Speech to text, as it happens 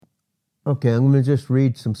Okay, I'm going to just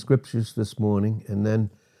read some scriptures this morning, and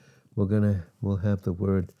then we'll have the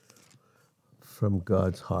word from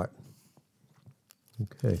God's heart.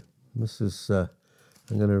 Okay, this is I'm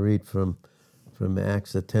going to read from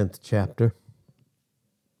Acts the 10th chapter.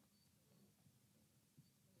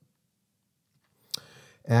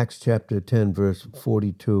 Acts chapter 10, verse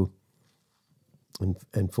 42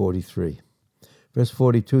 and 43. Verse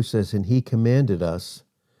 42 says, "And he commanded us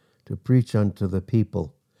to preach unto the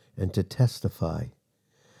people and to testify,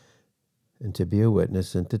 and to be a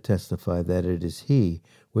witness and to testify that it is he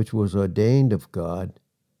which was ordained of God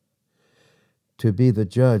to be the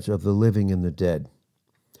judge of the living and the dead.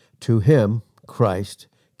 To him, Christ,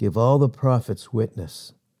 give all the prophets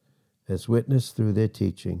witness, as witness through their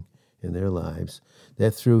teaching in their lives,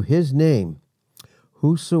 that through his name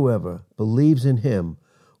whosoever believes in him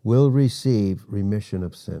will receive remission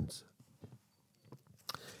of sins."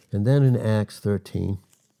 And then in Acts 13,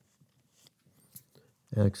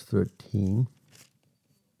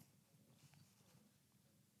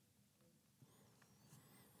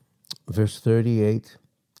 verse 38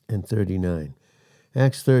 and 39.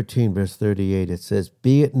 Acts 13, verse 38, it says,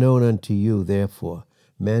 "Be it known unto you, therefore,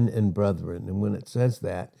 men and brethren." And when it says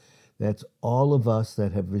that, that's all of us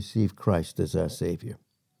that have received Christ as our Savior.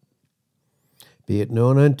 "Be it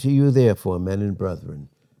known unto you, therefore, men and brethren,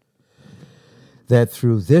 that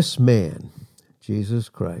through this man, Jesus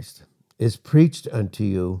Christ, is preached unto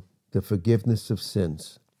you the forgiveness of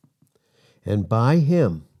sins. And by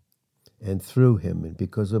him and through him, and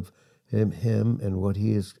because of him and what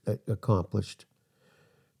he has accomplished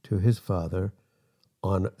to his Father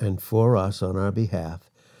and for us on our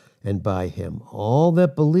behalf, and by him all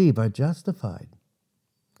that believe are justified,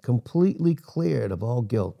 completely cleared of all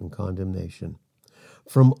guilt and condemnation,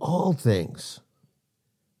 from all things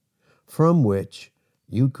from which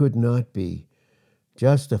you could not be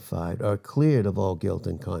justified or cleared of all guilt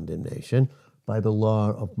and condemnation by the law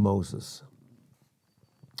of Moses."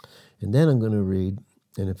 And then I'm going to read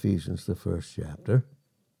in Ephesians, the first chapter,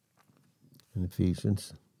 in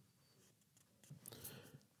Ephesians.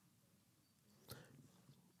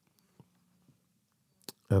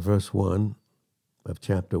 Verse 1 of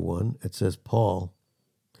chapter 1, it says, "Paul,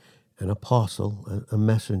 an apostle, a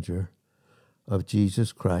messenger of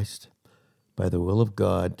Jesus Christ, by the will of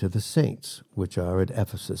God, to the saints which are at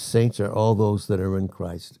Ephesus." Saints are all those that are in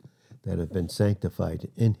Christ, that have been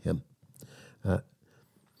sanctified in him,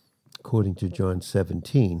 according to John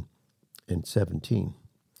 17 and 17.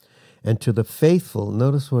 "And to the faithful,"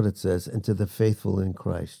 notice what it says, "and to the faithful in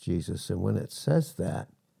Christ Jesus." And when it says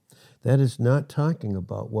that, that is not talking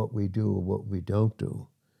about what we do or what we don't do.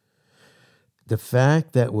 The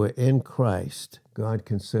fact that we're in Christ, God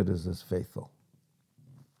considers us faithful.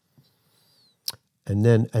 And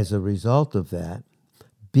then as a result of that,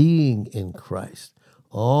 being in Christ,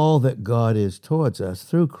 all that God is towards us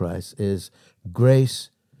through Christ is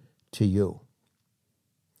grace to you.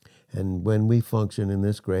 And when we function in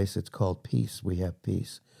this grace, it's called peace. We have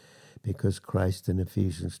peace because Christ in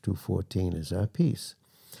Ephesians 2:14 is our peace.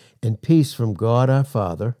 "And peace from God our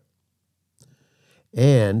Father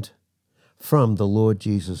and from the Lord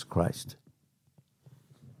Jesus Christ.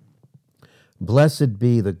 Blessed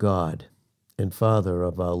be the God and Father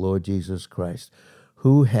of our Lord Jesus Christ,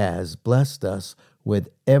 who has blessed us with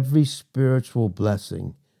every spiritual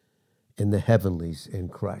blessing in the heavenlies in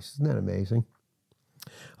Christ." Isn't that amazing?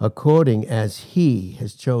 "According as he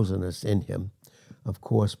has chosen us in him," of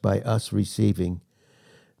course, by us receiving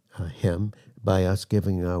him, by us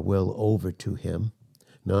giving our will over to him,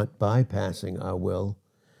 not bypassing our will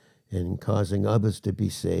and causing others to be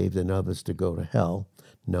saved and others to go to hell.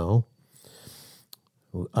 No.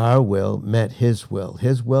 Our will met his will.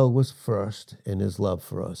 His will was first in his love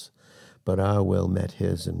for us, but our will met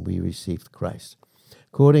his, and we received Christ.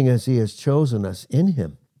 "According as he has chosen us in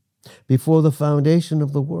him before the foundation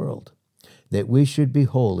of the world, that we should be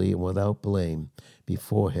holy and without blame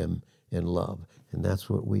before him in love." And that's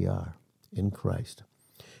what we are in Christ.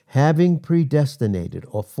 "Having predestinated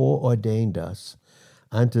or foreordained us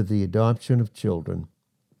unto the adoption of children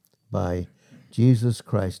by Jesus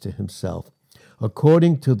Christ to himself,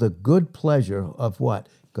 according to the good pleasure of" what?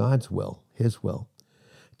 God's will, his will,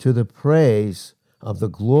 "to the praise of the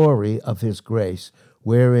glory of his grace,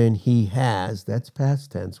 wherein he has," that's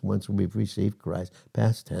past tense, once we've received Christ,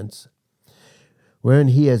 past tense, "wherein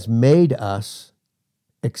he has made us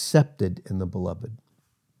accepted in the beloved,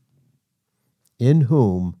 in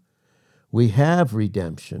whom we have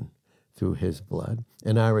redemption through his blood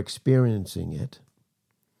and are experiencing it,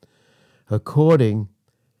 according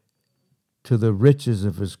to the riches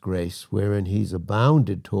of his grace, wherein he's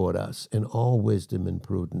abounded toward us in all wisdom and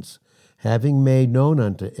prudence, having made known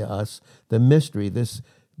unto us the mystery,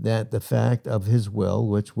 that the fact of his will,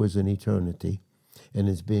 which was in eternity, and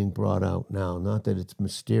is being brought out now, not that it's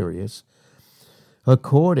mysterious,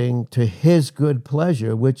 according to his good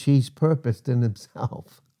pleasure, which he's purposed in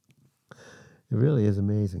himself. It really is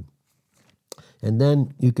amazing. And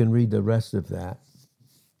then you can read the rest of that.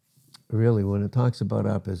 Really, when it talks about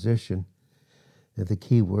our position, the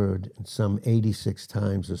key word, some 86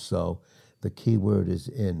 times or so, the key word is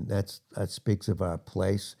in. That speaks of our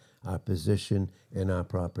place, our position, and our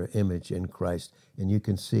proper image in Christ. And you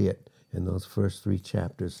can see it in those first 3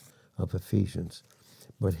 chapters of Ephesians.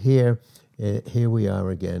 But here we are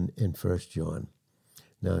again in 1 John.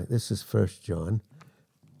 Now, this is 1 John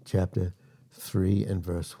chapter 3 and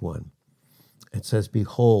verse 1. It says,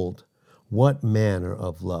 "Behold, what manner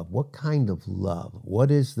of love, what kind of love,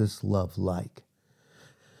 what is this love like,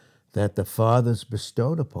 that the Father's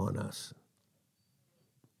bestowed upon us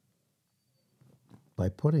by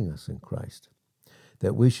putting us in Christ,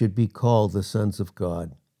 that we should be called the sons of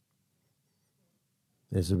God."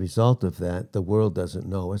 As a result of that, the world doesn't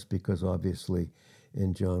know us because obviously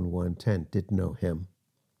in John 1:10 didn't know him.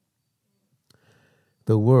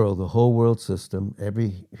 The world, the whole world system,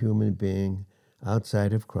 every human being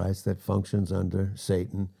outside of Christ that functions under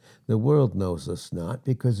Satan, the world knows us not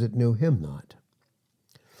because it knew him not.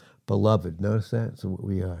 Beloved, notice that? That's what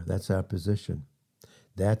we are. That's our position.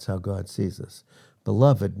 That's how God sees us.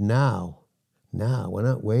 Beloved, now, we're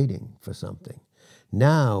not waiting for something.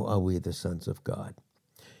 Now are we the sons of God.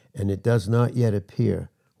 And it does not yet appear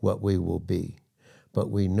what we will be. But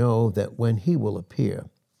we know that when he will appear,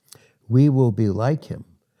 we will be like him,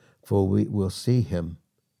 for we will see him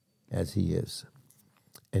as he is.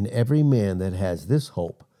 And every man that has this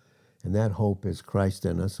hope, and that hope is Christ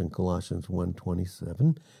in us in Colossians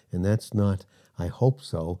 1:27, and that's not, I hope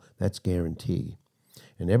so, that's guarantee.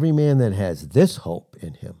 And every man that has this hope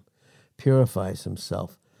in him purifies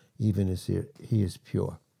himself even as he is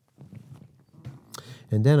pure.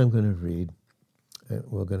 And then I'm going to read,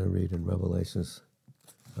 we're going to read in Revelations,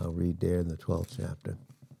 I'll read there in the 12th chapter.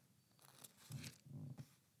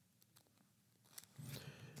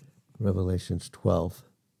 Revelations 12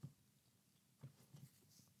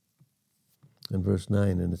 and verse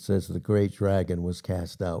 9, and it says, "The great dragon was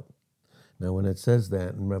cast out." Now, when it says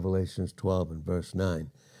that in Revelations 12 and verse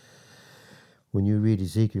 9, when you read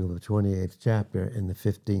Ezekiel, the 28th chapter, and the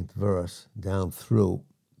 15th verse down through,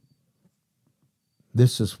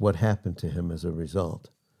 this is what happened to him as a result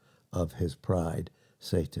of his pride,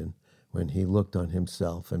 Satan, when he looked on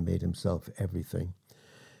himself and made himself everything,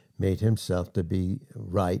 made himself to be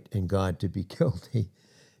right and God to be guilty.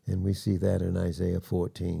 And we see that in Isaiah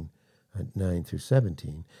 14, 9 through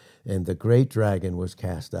 17. "And the great dragon was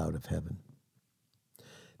cast out of heaven."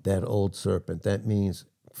 That old serpent, that means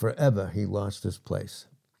forever he lost his place.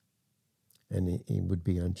 And he would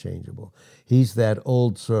be unchangeable. He's that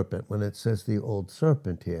old serpent. When it says the old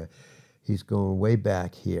serpent here, he's going way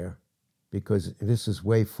back here because this is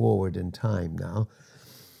way forward in time now.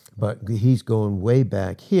 But he's going way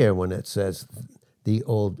back here when it says the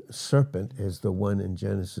old serpent is the one in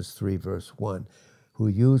Genesis 3, verse 1, who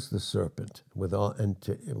used the serpent with all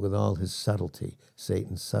his subtlety,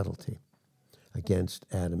 Satan's subtlety, against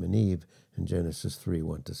Adam and Eve in Genesis 3,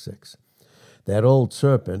 1-6. That old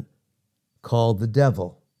serpent called the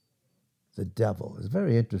devil. The devil. It's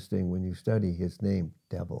very interesting when you study his name,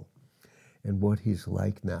 devil, and what he's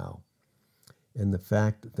like now. And the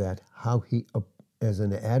fact that how he, as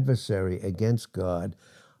an adversary against God,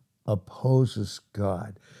 opposes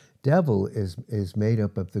God. Devil is made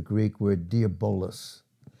up of the Greek word diabolos,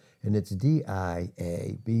 and it's diabollos.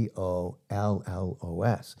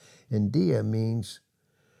 And dia means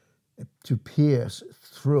to pierce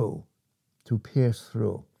through, to pierce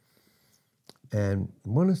through. And I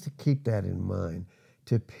want us to keep that in mind,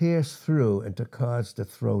 to pierce through and to cause to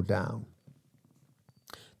throw down.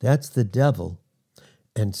 That's the devil.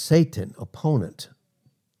 And Satan, opponent,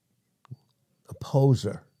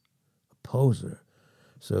 opposer.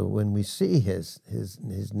 So when we see his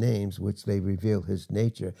names, which they reveal his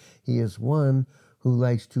nature, he is one who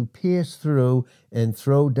likes to pierce through and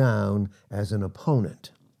throw down as an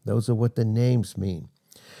opponent. Those are what the names mean,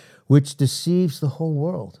 which deceives the whole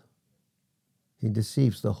world. He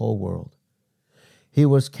deceives the whole world. He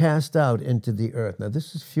was cast out into the earth. Now,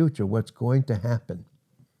 this is future, what's going to happen.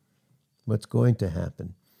 What's going to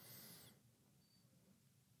happen.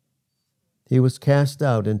 He was cast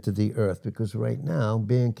out into the earth because right now,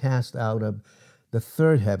 being cast out of the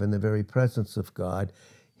third heaven, the very presence of God,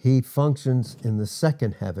 he functions in the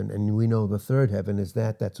second heaven, and we know the third heaven is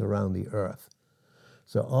that's around the earth.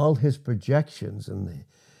 So all his projections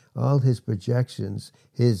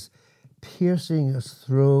his piercing us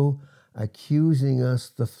through, accusing us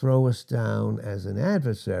to throw us down as an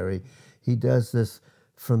adversary, he does this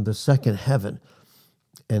from the second heaven.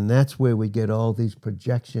 And that's where we get all these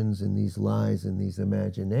projections and these lies and these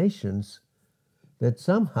imaginations that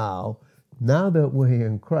somehow, now that we're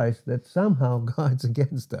in Christ, that somehow God's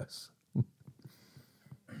against us.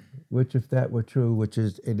 Which, if that were true, which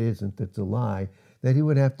it isn't, it's a lie, that he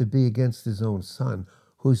would have to be against his own Son,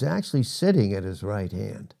 who's actually sitting at his right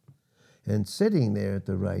hand. And sitting there at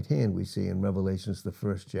the right hand, we see in Revelations, the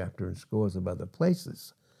first chapter, and scores of other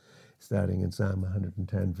places, starting in Psalm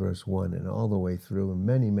 110, verse 1, and all the way through, and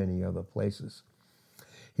many, many other places.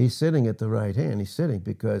 He's sitting at the right hand. He's sitting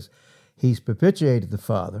because he's propitiated the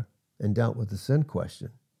Father and dealt with the sin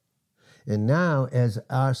question. And now, as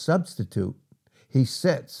our substitute, he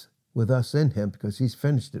sits with us in him because he's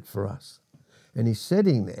finished it for us. And he's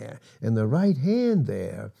sitting there, and the right hand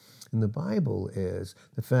there in the Bible is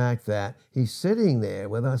the fact that he's sitting there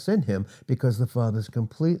with us in him because the Father's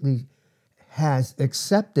completely has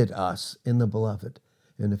accepted us in the beloved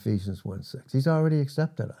in Ephesians 1:6. He's already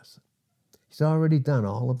accepted us. He's already done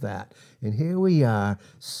all of that. And here we are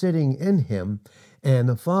sitting in him, and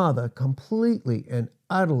the Father completely and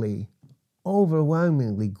utterly,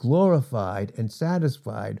 overwhelmingly glorified and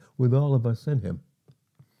satisfied with all of us in him.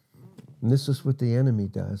 And this is what the enemy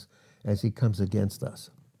does as he comes against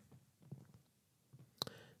us.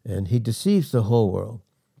 And he deceives the whole world.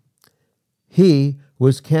 He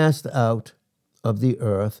was cast out of the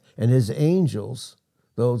earth, and his angels,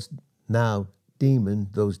 those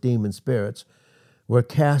demon spirits, were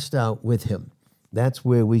cast out with him. That's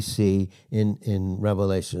where we see in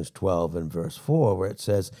Revelations 12 and verse 4, where it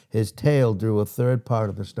says, his tail drew a third part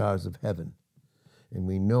of the stars of heaven. And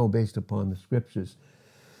we know based upon the scriptures,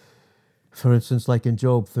 for instance, like in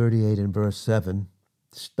Job 38 and verse 7,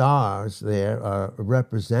 stars there are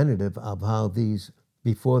representative of how these,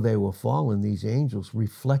 before they were fallen, these angels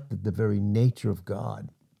reflected the very nature of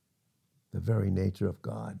God. The very nature of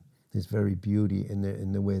God, his very beauty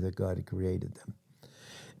in the way that God had created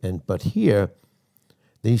them. But here,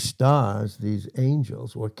 these stars, these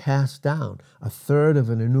angels, were cast down, a third of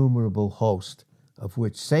an innumerable host, of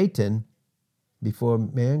which Satan, before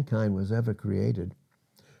mankind was ever created,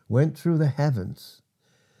 went through the heavens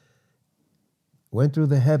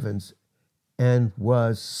and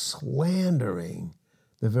was slandering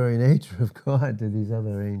the very nature of God to these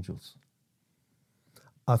other angels.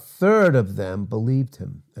 A third of them believed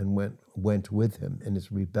him and went with him in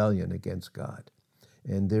his rebellion against God.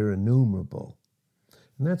 And they're innumerable.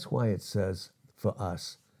 And that's why it says for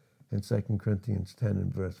us in 2 Corinthians 10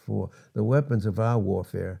 and verse 4, the weapons of our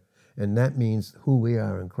warfare, and that means who we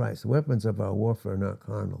are in Christ. The weapons of our warfare are not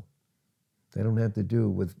carnal. They don't have to do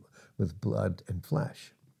with blood and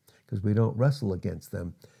flesh, because we don't wrestle against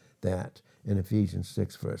them. That in Ephesians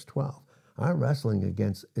 6, verse 12. Our wrestling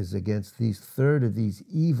is against these third of these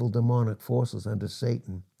evil demonic forces under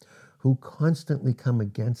Satan, who constantly come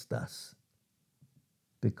against us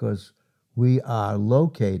because we are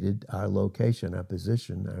located, our location, our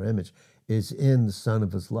position, our image is in the Son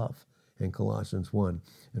of his love in Colossians 1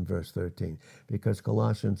 and verse 13. Because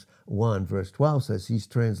Colossians 1 verse 12 says he's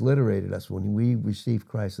transliterated us. When we received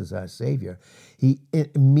Christ as our Savior, he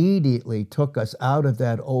immediately took us out of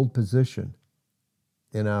that old position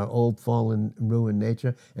in our old fallen, ruined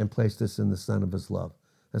nature and placed us in the Son of his love.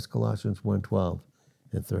 That's Colossians 1, 12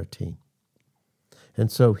 and 13.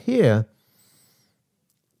 And so here,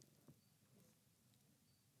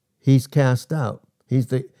 he's cast out.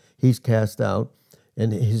 He's cast out,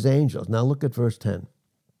 and his angels. Now look at verse 10.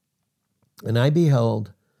 And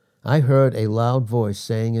I heard a loud voice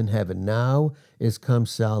saying in heaven, now is come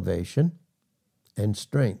salvation and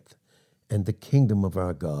strength and the kingdom of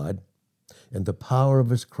our God and the power of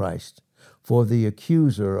his Christ, for the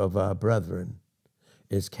accuser of our brethren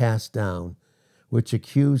is cast down, which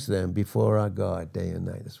accuse them before our God day and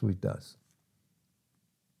night. That's what he does.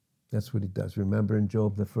 That's what he does. Remember in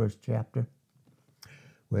Job, the first chapter,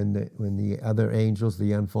 when the other angels,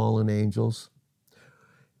 the unfallen angels,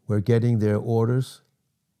 were getting their orders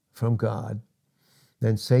from God,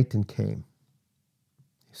 then Satan came.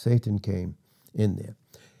 Satan came in there.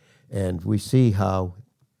 And we see how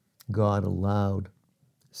God allowed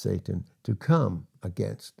Satan to come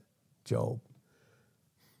against Job.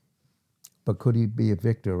 But could he be a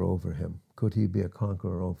victor over him? Could he be a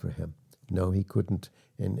conqueror over him? No, he couldn't.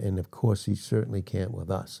 And of course, he certainly can't with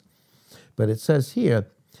us. But it says here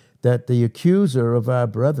that the accuser of our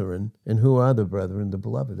brethren, and who are the brethren? The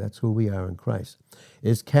beloved, that's who we are in Christ,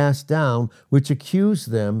 is cast down, which accuse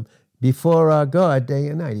them before our God day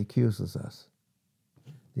and night. He accuses us.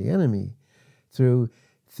 The enemy, through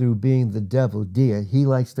being the devil, dear, he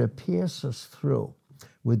likes to pierce us through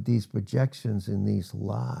with these projections and these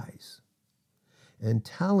lies, and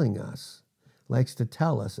likes to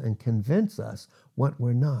tell us and convince us what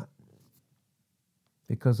we're not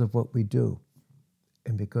because of what we do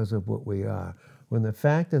and because of what we are. When the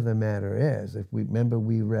fact of the matter is, if we remember,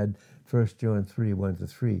 we read 1 John 3,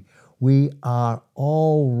 1-3, we are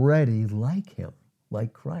already like him,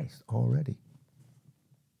 like Christ already.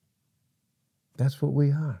 That's what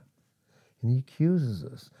we are. And he accuses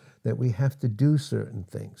us that we have to do certain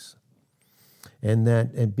things.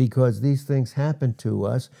 And because these things happen to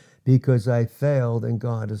us, because I failed and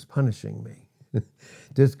God is punishing me.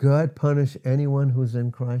 Does God punish anyone who's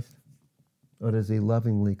in Christ? Or does he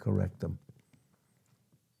lovingly correct them?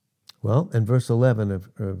 Well, in verse 11 of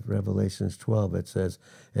Revelations 12, it says,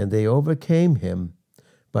 and they overcame him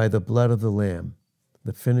by the blood of the Lamb,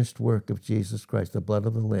 the finished work of Jesus Christ, the blood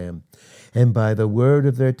of the Lamb, and by the word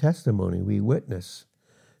of their testimony. We witness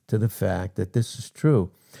to the fact that this is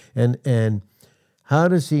true. And how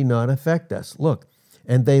does he not affect us? Look,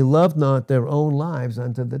 and they loved not their own lives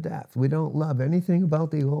unto the death. We don't love anything about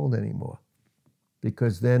the old anymore,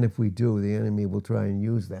 because then if we do, the enemy will try and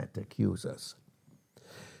use that to accuse us.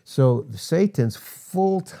 So Satan's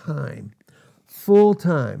full-time,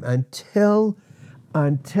 until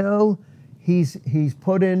he's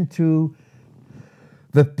put into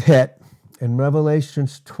the pit in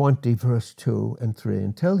Revelations 20, verse 2 and 3,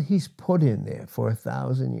 until he's put in there for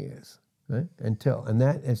 1,000 years, right? And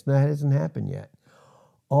that hasn't happened yet.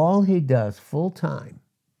 All he does full-time,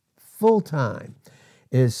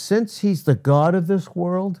 is, since he's the God of this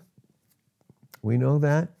world, we know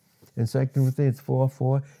that in 2 Corinthians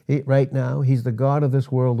 4:4, right now, he's the God of this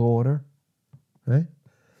world order, right?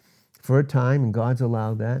 For a time, and God's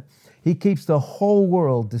allowed that. He keeps the whole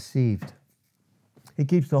world deceived. He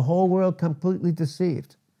keeps the whole world completely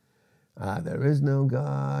deceived. There is no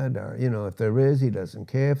God, or, if there is, he doesn't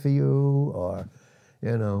care for you, or,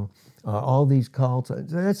 all these cults.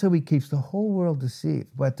 That's how he keeps the whole world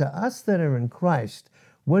deceived. But to us that are in Christ,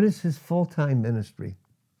 what is his full-time ministry?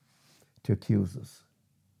 To accuse us.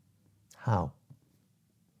 How?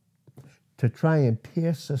 To try and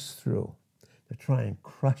pierce us through, to try and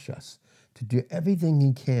crush us, to do everything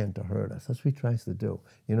he can to hurt us. That's what he tries to do.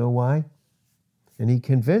 You know why? And he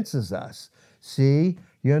convinces us, see,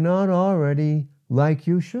 you're not already like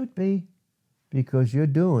you should be because you're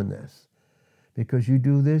doing this, because you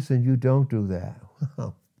do this and you don't do that.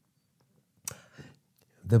 Wow.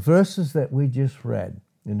 The verses that we just read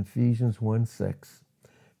in Ephesians 1:6,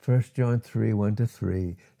 1 John 3,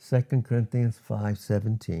 1-3, 2 Corinthians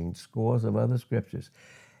 5:17, scores of other scriptures,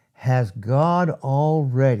 has God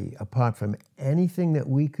already, apart from anything that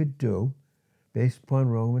we could do, based upon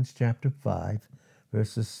Romans chapter 5,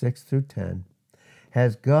 verses 6-10,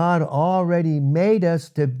 has God already made us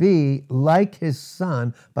to be like his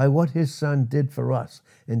Son by what his Son did for us?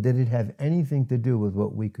 And did it have anything to do with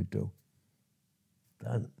what we could do?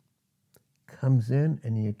 Doesn't. Comes in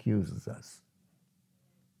and he accuses us.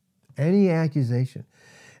 Any accusation.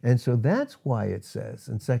 And so that's why it says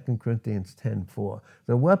in 2 Corinthians 10:4,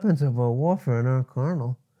 the weapons of our warfare are not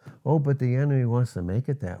carnal. Oh, but the enemy wants to make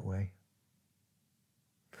it that way.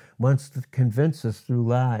 Wants to convince us through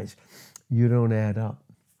lies. You don't add up.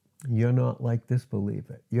 You're not like this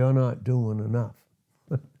believer. You're not doing enough.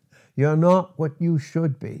 You're not what you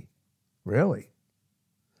should be. Really.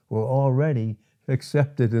 We're already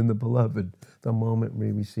accepted in the beloved the moment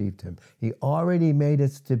we received him. He already made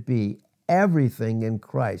us to be everything in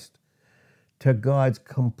Christ to God's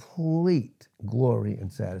complete glory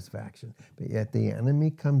and satisfaction. But yet the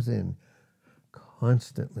enemy comes in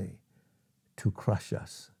constantly to crush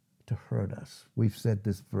us, to hurt us. We've said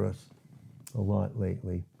this verse a lot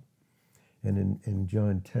lately. And in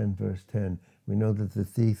John 10, verse 10, we know that the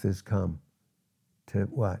thief has come to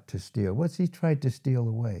what? To steal. What's he tried to steal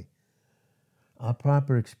away? Our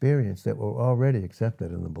proper experience that we're already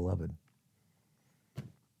accepted in the beloved.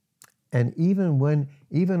 And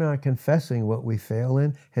even our confessing what we fail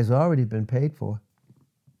in has already been paid for.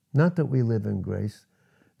 Not that we live in grace,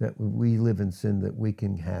 that we live in sin that we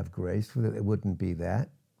can have grace. It wouldn't be that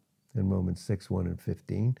in Romans 6, 1 and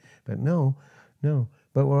 15. But no.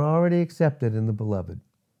 But we're already accepted in the beloved.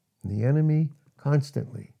 And the enemy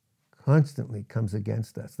constantly comes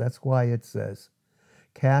against us. That's why it says,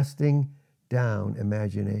 casting down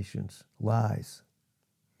imaginations, lies.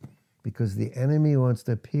 Because the enemy wants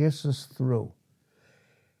to pierce us through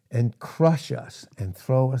and crush us and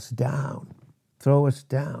throw us down. Throw us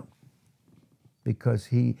down. Because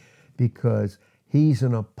he's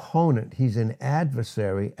an opponent. He's an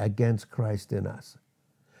adversary against Christ in us.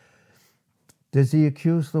 Does he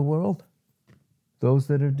accuse the world? Those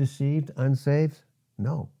that are deceived, unsaved?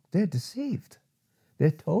 No, they're deceived.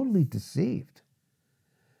 They're totally deceived.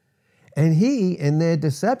 And he, in their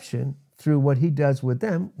deception, through what he does with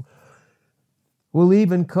them, will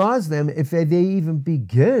even cause them, if they even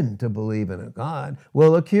begin to believe in a God,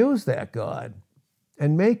 will accuse that God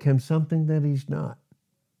and make him something that he's not.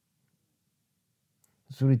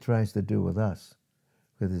 That's what he tries to do with us,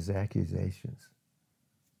 with his accusations.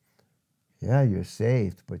 Yeah, you're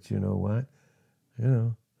saved, but you know what?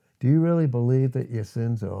 Do you really believe that your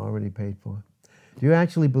sins are already paid for? Do you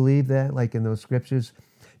actually believe that, like in those scriptures?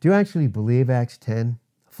 Do you actually believe Acts 10,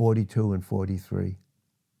 42 and 43?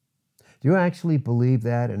 Do you actually believe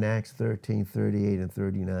that in Acts 13, 38 and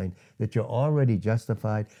 39, that you're already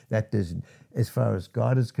justified, that there's, as far as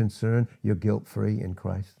God is concerned, you're guilt-free in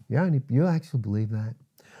Christ? Yeah, you actually believe that?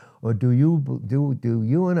 Or do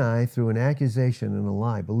you and I, through an accusation and a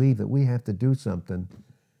lie, believe that we have to do something,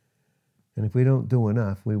 and if we don't do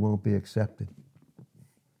enough, we won't be accepted?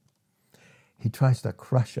 He tries to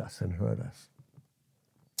crush us and hurt us.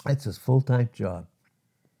 That's his full-time job.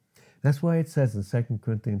 That's why it says in 2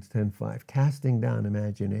 Corinthians 10:5, casting down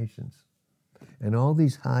imaginations and all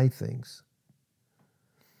these high things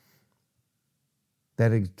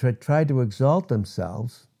that try to exalt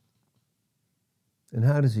themselves. And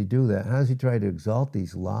how does he do that? How does he try to exalt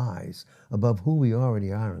these lies above who we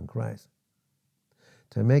already are in Christ?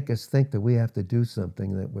 To make us think that we have to do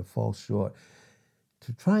something, that we fall short.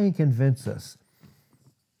 To try and convince us,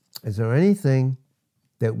 is there anything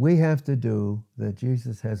that we have to do that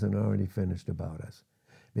Jesus hasn't already finished about us?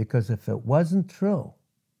 Because if it wasn't true,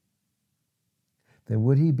 then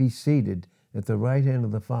would he be seated at the right hand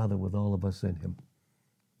of the Father with all of us in him?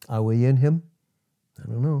 Are we in him? I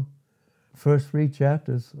don't know. First 3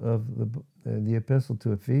 chapters of the epistle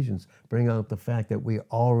to Ephesians bring out the fact that we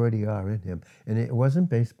already are in him. And it wasn't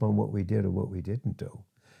based upon what we did or what we didn't do.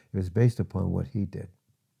 It was based upon what he did.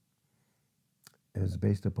 It was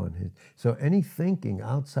based upon his. So any thinking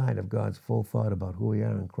outside of God's full thought about who we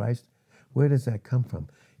are in Christ, where does that come from?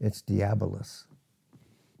 It's diabolus.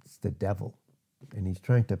 It's the devil. And he's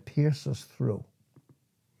trying to pierce us through.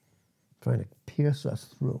 Trying to pierce us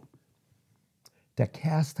through. To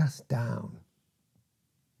cast us down.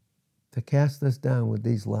 To cast us down with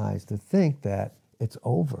these lies. To think that it's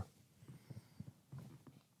over.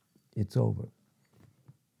 It's over.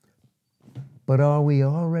 But are we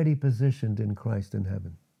already positioned in Christ in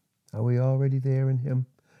heaven? Are we already there in him?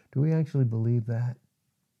 Do we actually believe that?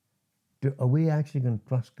 Are we actually going to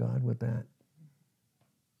trust God with that?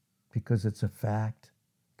 Because it's a fact.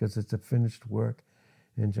 Because it's a finished work.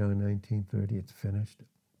 In John 19:30, it's finished.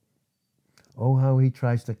 Oh, how he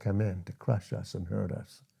tries to come in to crush us and hurt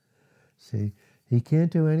us. See, he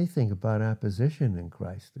can't do anything about our position in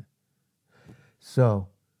Christ. So,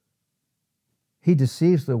 he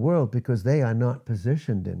deceives the world because they are not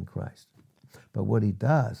positioned in Christ. But what he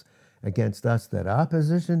does against us that are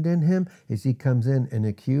positioned in him is he comes in and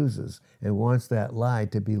accuses and wants that lie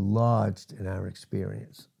to be lodged in our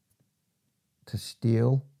experience. To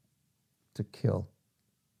steal, to kill,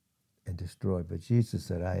 and destroy. But Jesus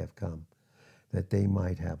said, I have come that they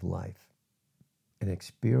might have life and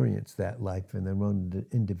experience that life in their own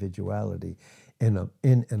individuality in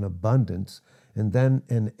an abundance, and then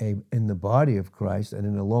in the body of Christ and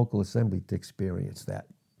in a local assembly to experience that.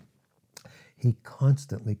 He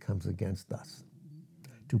constantly comes against us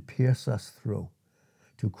to pierce us through,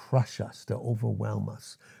 to crush us, to overwhelm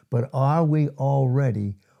us. But are we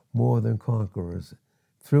already more than conquerors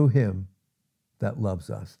through him that loves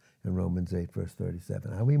us? In Romans 8, verse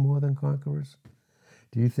 37. Are we more than conquerors?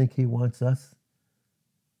 Do you think he wants us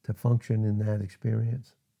to function in that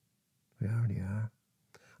experience? We already are.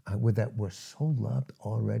 With that, we're so loved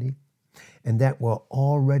already, and that we're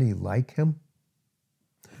already like him.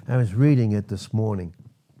 I was reading it this morning.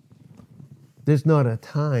 There's not a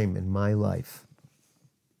time in my life.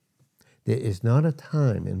 There is not a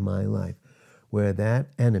time in my life where that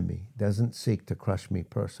enemy doesn't seek to crush me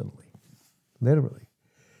personally. Literally.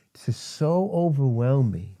 To so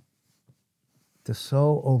overwhelm me. It's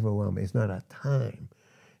not a time.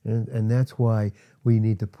 And that's why we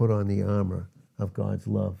need to put on the armor of God's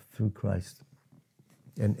love through Christ.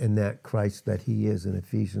 And that Christ that he is in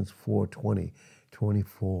Ephesians 4:20,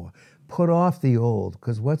 24. Put off the old,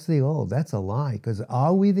 because what's the old? That's a lie. Because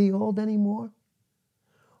are we the old anymore?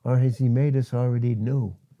 Or has he made us already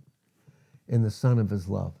new in the Son of his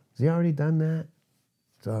love? Has he already done that?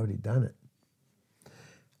 It's already done it.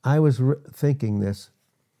 I was thinking this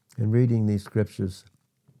and reading these scriptures,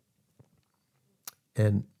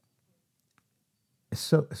 and it's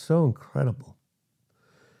so incredible.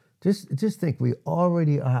 Just think, we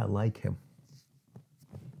already are like him.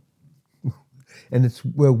 And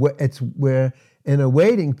we're in a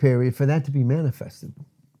waiting period for that to be manifested.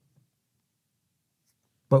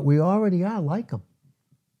 But we already are like him.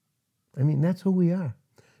 I mean, that's who we are.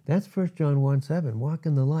 That's 1 John 1:7. Walk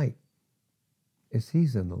in the light as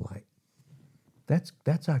he's in the light.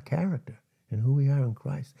 That's our character and who we are in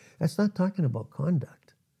Christ. That's not talking about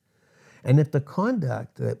conduct. And if the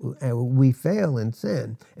conduct that we fail in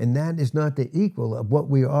sin, and that is not the equal of what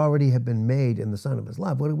we already have been made in the Son of his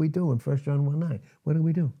love, what do we do in 1 John 1:9? What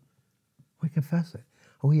do? We confess it.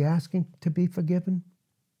 Are we asking to be forgiven?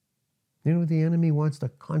 You know, the enemy wants to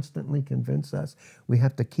constantly convince us we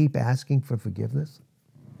have to keep asking for forgiveness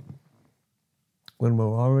when we're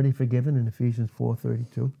already forgiven in Ephesians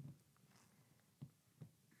 4:32.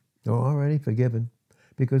 We're already forgiven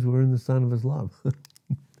because we're in the Son of his love.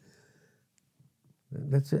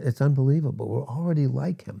 It's unbelievable. We're already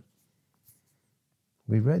like him.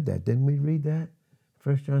 We read that, didn't we read that?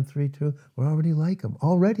 1 John 3:2. We're already like him.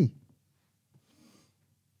 Already.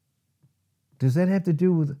 Does that have to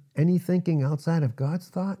do with any thinking outside of God's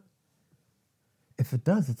thought? If it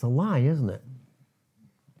does, it's a lie, isn't it?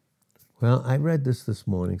 Well, I read this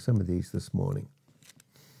morning, some of these this morning,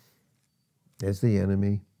 as the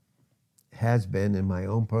enemy has been in my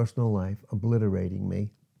own personal life, obliterating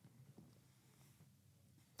me,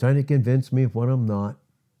 trying to convince me of what I'm not,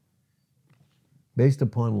 based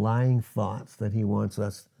upon lying thoughts that he wants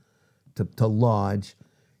us to lodge,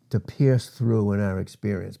 to pierce through in our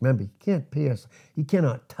experience. Remember, he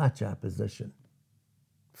cannot touch our position.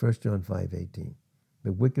 1 John 5:18.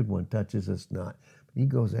 The wicked one touches us not. But he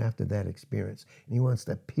goes after that experience. And he wants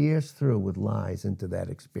to pierce through with lies into that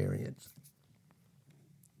experience.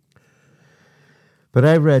 But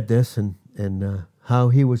I read this and how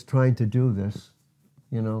he was trying to do this.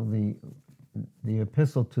 You know, the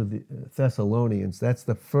epistle to the Thessalonians, that's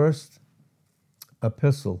the first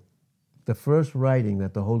epistle, the first writing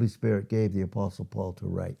that the Holy Spirit gave the Apostle Paul to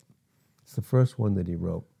write. It's the first one that he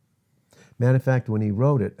wrote. Matter of fact, when he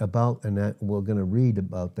wrote it about, and we're going to read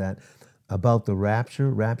about that, about the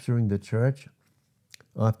rapturing the church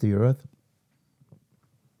off the earth,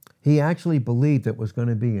 he actually believed it was going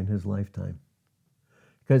to be in his lifetime.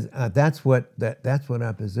 Because that's what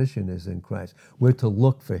our position is in Christ. We're to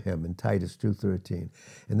look for him in Titus 2:13.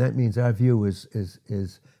 And that means our view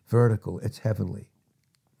is vertical, it's heavenly.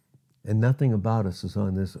 And nothing about us is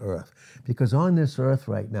on this earth. Because on this earth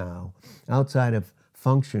right now, outside of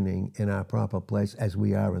functioning in our proper place as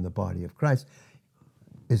we are in the body of Christ,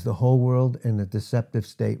 is the whole world in a deceptive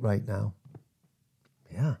state right now?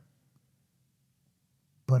 Yeah.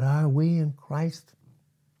 But are we in Christ?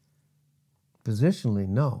 Positionally,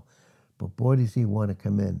 no. But boy, does he want to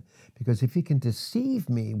come in. Because if he can deceive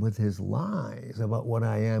me with his lies about what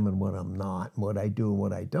I am and what I'm not, and what I do and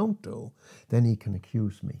what I don't do, then he can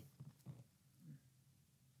accuse me.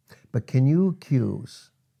 But can you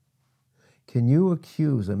accuse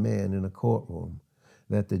a man in a courtroom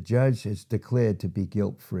that the judge has declared to be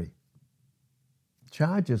guilt-free?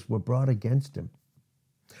 Charges were brought against him,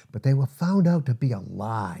 but they were found out to be a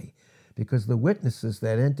lie because the witnesses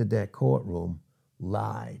that entered that courtroom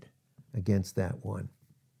lied against that one.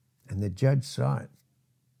 And the judge saw it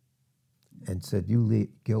and said, you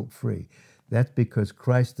guilt-free. That's because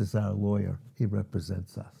Christ is our lawyer. He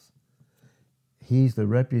represents us. He's the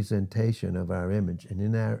representation of our image. And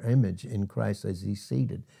in our image in Christ, as he's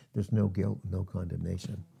seated, there's no guilt, no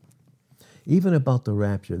condemnation. Even about the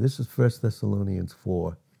rapture, this is 1 Thessalonians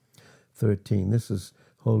 4:13. This is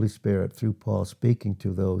Holy Spirit through Paul speaking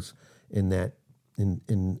to those in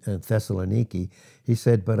Thessaloniki. He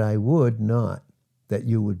said, but I would not that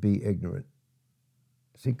you would be ignorant.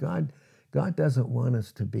 See, God doesn't want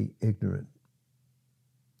us to be ignorant.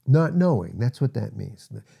 Not knowing, that's what that means.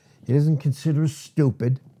 He doesn't consider us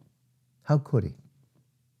stupid. How could he?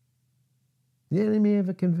 The enemy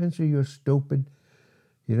ever convince you you're stupid?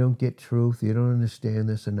 You don't get truth. You don't understand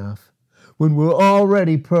this enough. When we're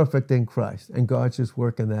already perfect in Christ, and God's just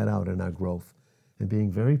working that out in our growth and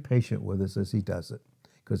being very patient with us as he does it,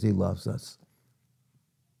 because he loves us.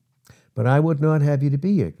 But I would not have you to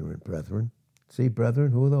be ignorant, brethren. See,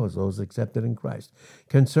 brethren, who are those? Those accepted in Christ.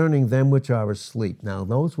 Concerning them which are asleep. Now,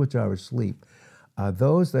 those which are asleep are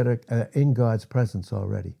those that are in God's presence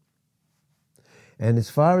already. And as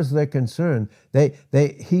far as they're concerned,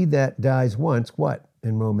 he that dies once, what?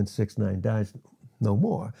 In Romans 6:9, dies no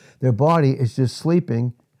more. Their body is just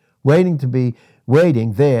sleeping waiting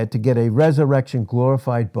there to get a resurrection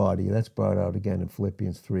glorified body. That's brought out again in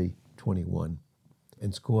Philippians 3:21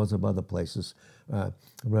 and scores of other places.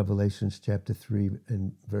 Revelations chapter 3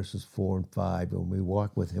 and verses 4 and 5. When we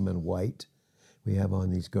walk with him in white, we have on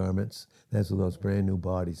these garments. Those are those brand new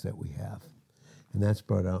bodies that we have. And that's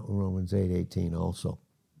brought out in Romans 8:18 also.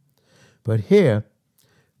 But here,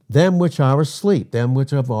 them which are asleep, them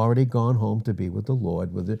which have already gone home to be with the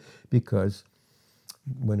Lord, because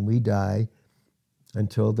when we die,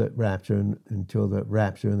 until the rapture and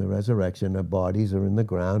the resurrection, our bodies are in the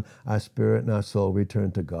ground, our spirit and our soul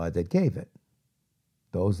return to God that gave it,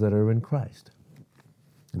 those that are in Christ.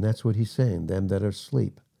 And that's what he's saying, them that are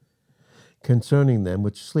asleep. Concerning them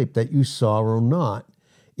which sleep, that you sorrow not,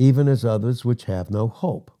 even as others which have no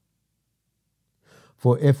hope.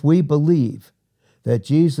 For if we believe that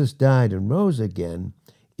Jesus died and rose again,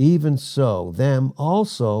 even so them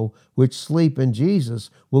also which sleep in Jesus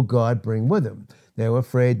will God bring with him. They were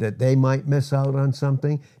afraid that they might miss out on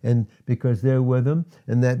something and because they're with him,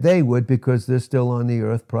 and that they would because they're still on the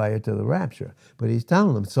earth prior to the rapture. But he's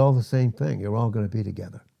telling them it's all the same thing. You're all going to be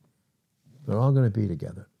together. They're all going to be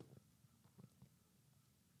together.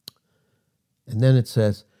 And then it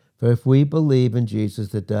says, for if we believe in Jesus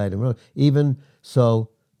that died and rose, even so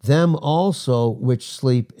them also which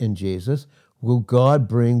sleep in Jesus will God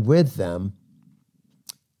bring with them.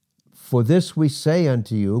 For this we say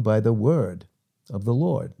unto you by the word of the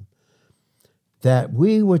Lord, that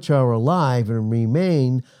we which are alive and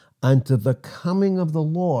remain unto the coming of the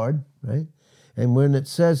Lord, right? And when it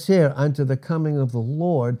says here, unto the coming of the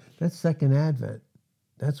Lord, that's second advent.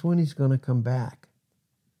 That's when he's going to come back.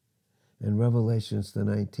 In Revelations, the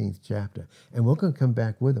 19th chapter. And we're going to come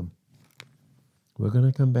back with him. We're going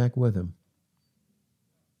to come back with him.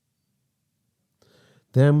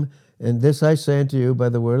 Them, and this I say unto you by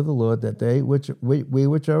the word of the Lord, that we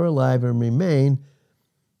which are alive and remain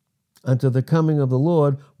unto the coming of the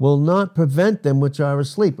Lord will not prevent them which are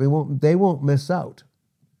asleep. They won't miss out.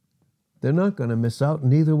 They're not going to miss out,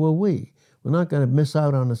 and neither will we. We're not going to miss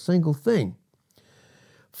out on a single thing.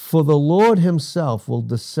 For the Lord himself will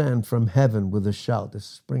descend from heaven with a shout. This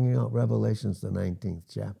is bringing out Revelations, the 19th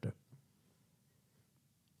chapter,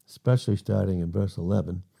 especially starting in verse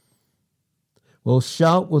 11. Will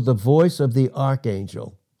shout with the voice of the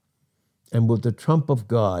archangel and with the trump of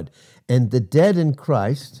God, and the dead in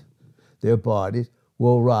Christ, their bodies,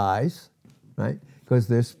 will rise, right? Because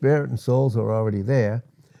their spirit and souls are already there.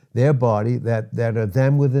 Their body, that are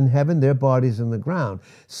them within heaven, their bodies in the ground.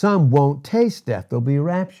 Some won't taste death. They'll be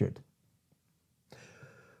raptured.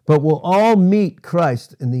 But we'll all meet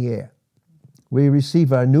Christ in the air. We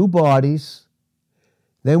receive our new bodies.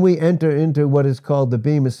 Then we enter into what is called the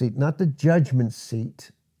Bema seat, not the judgment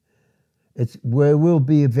seat. It's where we'll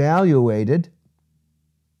be evaluated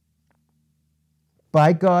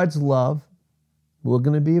by God's love. We're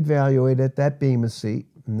going to be evaluated at that Bema seat.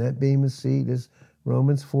 And that Bema seat is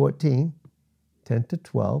Romans 14, 10 to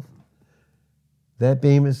 12. That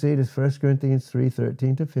Bema seat is 1 Corinthians 3,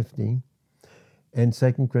 13 to 15, and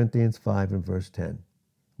 2 Corinthians 5 and verse 10,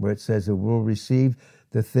 where it says that we'll receive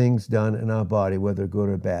the things done in our body, whether good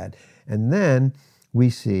or bad. And then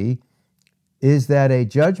we see, is that a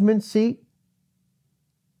judgment seat?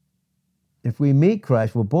 If we meet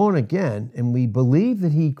Christ, we're born again, and we believe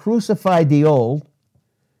that he crucified the old,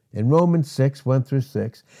 in Romans 6, 1 through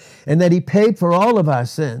 6, and that he paid for all of our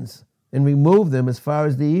sins and removed them as far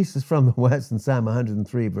as the east is from the west in Psalm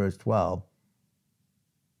 103, verse 12,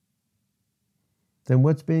 then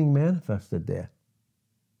what's being manifested there?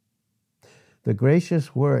 The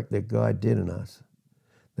gracious work that God did in us,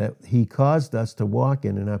 that he caused us to walk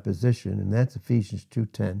in our position, and that's Ephesians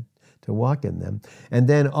 2:10, to walk in them. And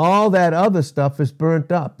then all that other stuff is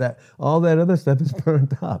burnt up. All that other stuff is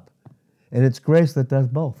burnt up. And it's grace that does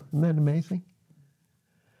both. Isn't that amazing?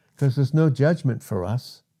 Because there's no judgment for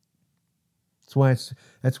us.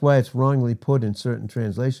 That's why it's wrongly put in certain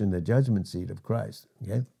translation, the judgment seat of Christ.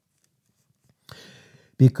 Okay?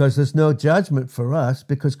 Because there's no judgment for us,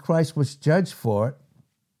 because Christ was judged for it.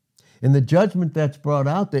 And the judgment that's brought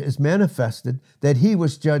out there is manifested that he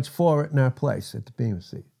was judged for it in our place at the Bema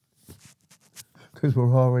seat. Because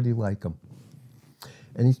we're already like him.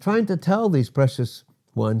 And he's trying to tell these precious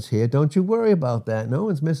ones here, don't you worry about that. No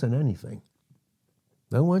one's missing anything.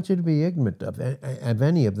 I don't want you to be ignorant of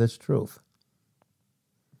any of this truth.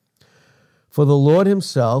 For the Lord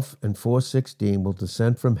himself, in 4:16, will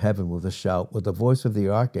descend from heaven with a shout, with the voice of the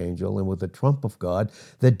archangel, and with the trump of God.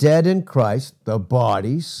 The dead in Christ, the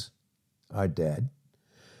bodies are dead,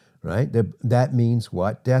 right? That means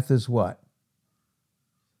what? Death is what?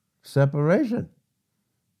 Separation.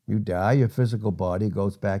 You die, your physical body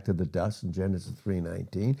goes back to the dust in Genesis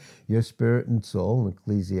 3:19. Your spirit and soul in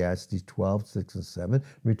Ecclesiastes 12:6 and 7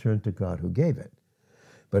 return to God who gave it.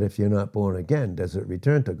 But if you're not born again, does it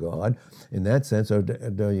return to God in that sense, or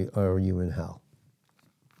are you in hell?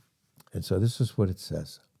 And so this is what it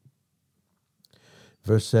says.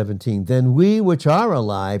 Verse 17, then we which are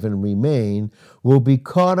alive and remain will be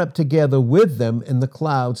caught up together with them in the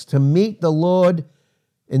clouds to meet the Lord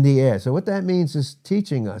in the air. So what that means is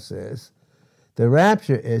teaching us is the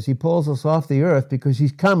rapture is he pulls us off the earth because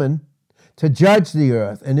he's coming to judge the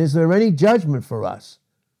earth. And is there any judgment for us?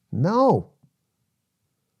 No.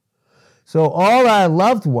 So all our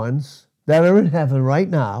loved ones that are in heaven right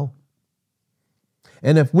now,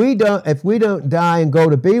 and if we don't die and go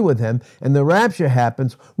to be with him and the rapture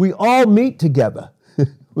happens, we all meet together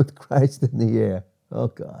with Christ in the air. Oh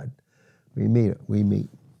God, we meet.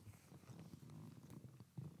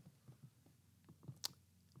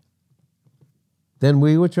 Then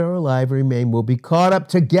we which are alive remain will be caught up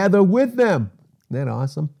together with them. Isn't that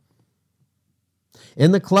awesome?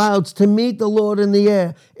 In the clouds to meet the Lord in the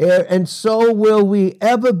air, and so will we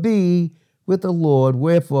ever be with the Lord.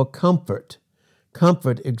 Wherefore comfort,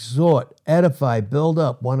 exhort, edify, build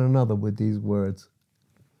up one another with these words.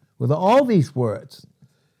 With all these words,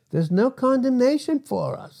 there's no condemnation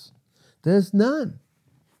for us. There's none.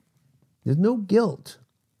 There's no guilt.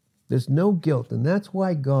 There's no guilt. And that's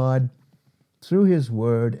why God, through his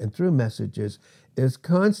word and through messages, is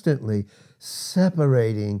constantly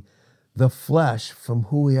separating the flesh from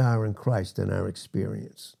who we are in Christ in our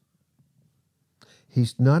experience.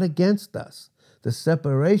 He's not against us. The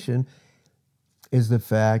separation is the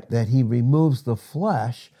fact that he removes the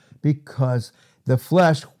flesh because the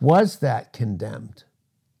flesh was that condemned.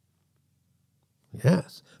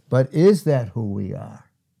 Yes, but is that who we are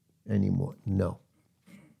anymore? No.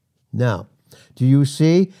 Now, do you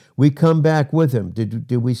see? We come back with him.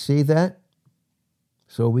 Did we see that?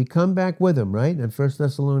 So we come back with him, right? In 1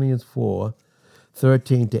 Thessalonians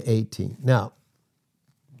 4:13-18. Now,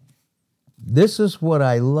 this is what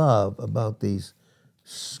I love about these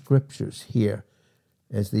scriptures here,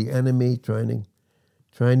 as the enemy trying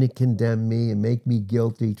to condemn me and make me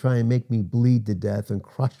guilty, try and make me bleed to death and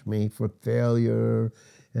crush me for failure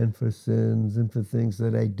and for sins and for things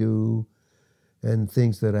that I do and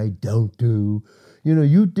things that I don't do. You know,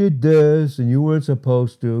 you did this and you weren't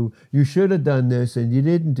supposed to. You should have done this and you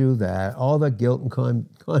didn't do that. All the guilt and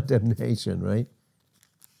condemnation, right?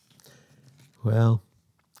 Well,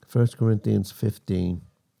 1 Corinthians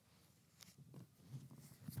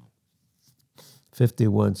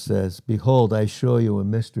 15:51 says, behold, I show you a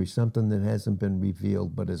mystery, something that hasn't been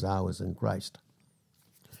revealed but is ours in Christ.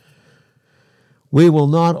 We will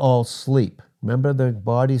not all sleep. Remember the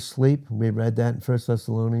body sleep? We read that in 1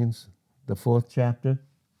 Thessalonians, the 4th chapter.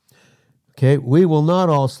 Okay, we will not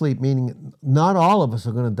all sleep, meaning not all of us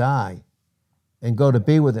are going to die and go to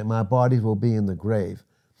be with him. Our bodies will be in the grave.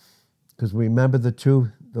 Because remember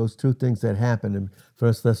those two things that happened in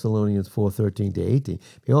 1 Thessalonians 4:13-18.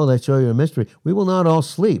 Behold, I show you a mystery. We will not all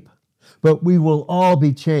sleep, but we will all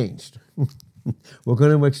be changed. We're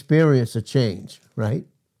going to experience a change, right?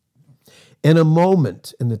 In a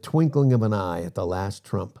moment, in the twinkling of an eye, at the last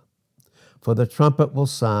trump. For the trumpet will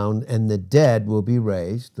sound, and the dead will be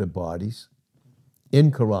raised, the bodies,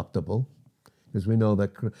 incorruptible, because we know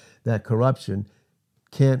that corruption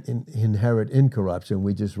can't inherit incorruption.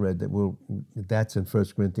 We just read that that's in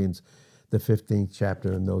 1 Corinthians, the 15th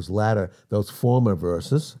chapter, and those former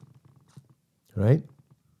verses, right?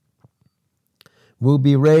 Will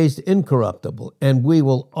be raised incorruptible, and we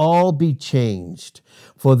will all be changed.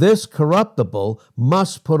 For this corruptible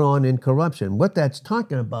must put on incorruption. What that's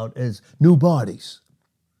talking about is new bodies.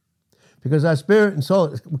 Because our spirit and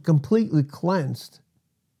soul is completely cleansed,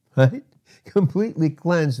 right? Completely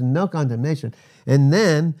cleansed, no condemnation. And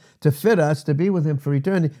then, to fit us, to be with him for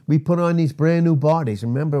eternity, we put on these brand new bodies.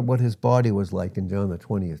 Remember what his body was like in John the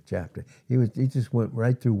 20th chapter. He just went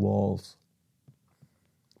right through walls.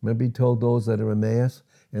 Remember he told those that are in Emmaus,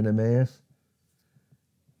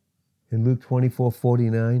 in Luke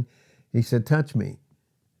 24:49, he said, touch me.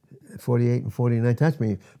 48 and 49, touch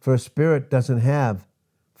me. For a spirit doesn't have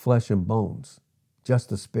flesh and bones,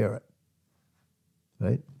 just a spirit.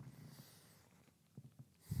 Right?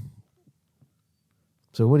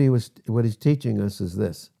 So what he's teaching us is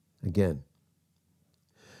this, again.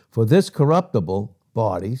 For this corruptible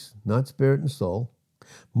bodies, not spirit and soul,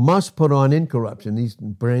 must put on incorruption, these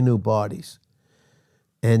brand new bodies.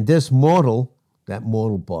 And this mortal, that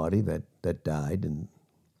mortal body that died,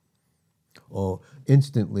 or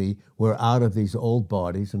instantly we're out of these old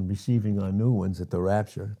bodies and receiving our new ones at the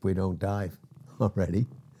rapture, if we don't die already.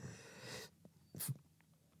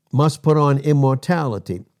 must put on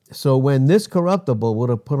immortality. So when this corruptible will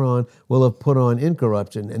have put on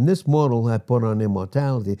incorruption, and this mortal have put on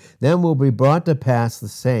immortality, then will be brought to pass the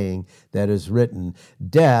saying that is written,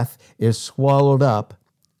 death is swallowed up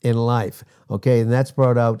in life. Okay, and that's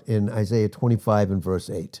brought out in Isaiah 25 and verse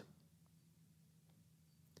 8.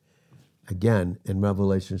 Again, in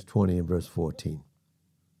Revelations 20 and verse 14.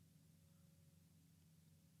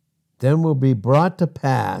 Then will be brought to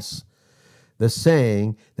pass the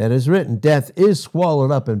saying that is written, death is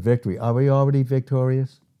swallowed up in victory. Are we already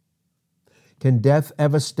victorious? Can death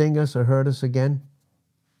ever sting us or hurt us again?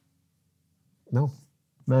 No.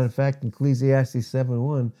 Matter of fact, in Ecclesiastes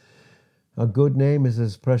 7:1, a good name is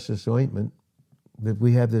as precious ointment. That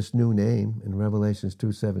we have this new name in Revelations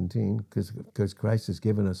 2:17, because Christ has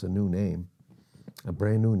given us a new name, a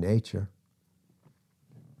brand new nature.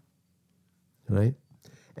 Right?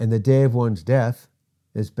 And the day of one's death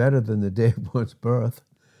is better than the day of one's birth,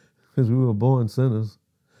 because we were born sinners.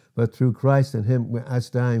 But through Christ and Him, us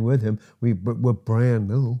dying with Him, we're brand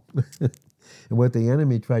new. And what the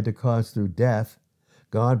enemy tried to cause through death,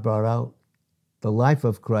 God brought out the life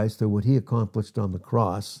of Christ through what He accomplished on the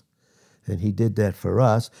cross. And He did that for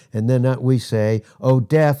us. And then we say, oh,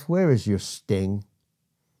 death, where is your sting?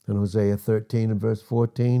 In Hosea 13 and verse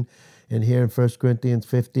 14. And here in 1 Corinthians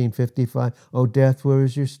 15:55, oh, death, where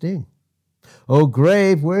is your sting? Oh,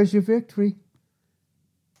 grave, where's your victory?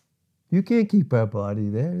 You can't keep our body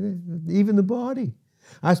there, even the body.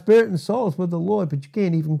 Our spirit and soul is with the Lord, but you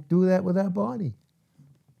can't even do that with our body.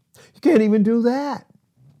 You can't even do that,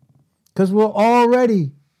 because we're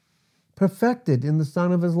already perfected in the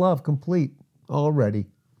Son of His love, complete already.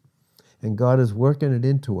 And God is working it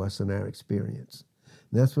into us in our experience.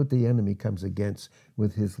 And that's what the enemy comes against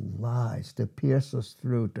with his lies, to pierce us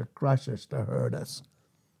through, to crush us, to hurt us.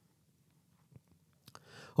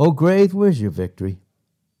 Oh, grave, where's your victory?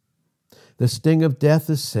 The sting of death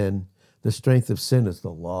is sin. The strength of sin is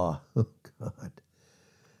the law. Oh, God.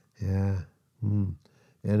 Yeah.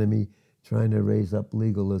 Enemy trying to raise up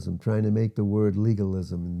legalism, trying to make the word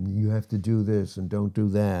legalism. And you have to do this and don't do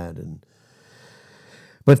that.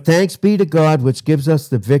 But thanks be to God, which gives us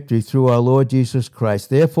the victory through our Lord Jesus Christ.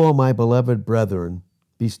 Therefore, my beloved brethren,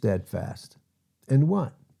 be steadfast. And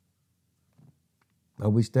what? Are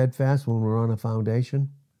we steadfast when we're on a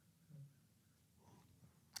foundation?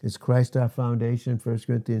 Is Christ our foundation? 1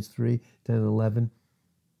 Corinthians 3, 10 and 11.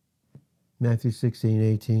 Matthew 16,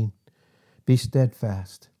 18. Be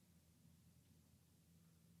steadfast.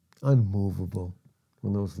 Unmovable.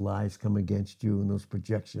 When those lies come against you and those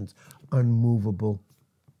projections, unmovable.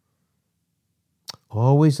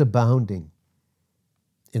 Always abounding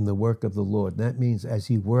in the work of the Lord. That means as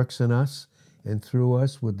He works in us and through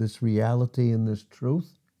us with this reality and this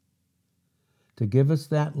truth, to give us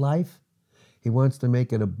that life, He wants to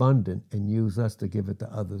make it abundant and use us to give it to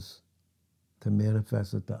others, to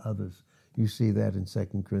manifest it to others. You see that in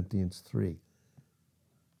 2 Corinthians 3,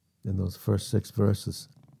 in those first 6 verses.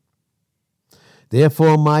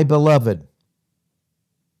 Therefore, my beloved,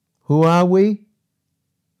 who are we?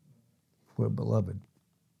 We're beloved.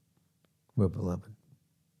 We're beloved.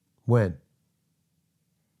 When?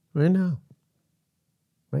 Right now.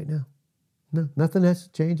 Right now. No, nothing has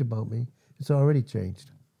to change about me. It's already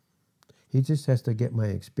changed. He just has to get my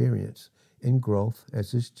experience in growth as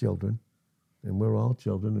His children, and we're all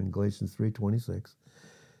children in Galatians 3:26,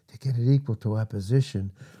 to get it equal to our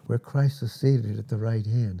position where Christ is seated at the right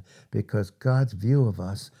hand, because God's view of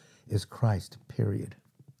us is Christ, period.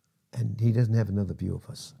 And He doesn't have another view of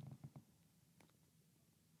us.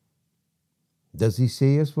 Does He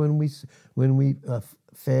see us when we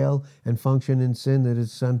fail and function in sin that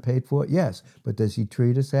His Son paid for? Yes. But does He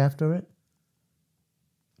treat us after it?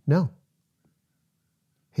 No.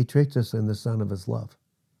 He treats us in the Son of His love.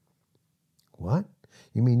 What?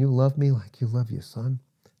 You mean you love me like you love your Son?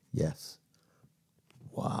 Yes.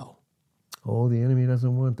 Wow. Oh, the enemy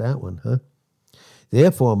doesn't want that one, huh?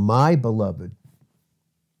 Therefore, my beloved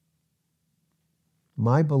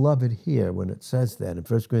here, when it says that in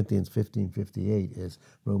 1 Corinthians 15:58, is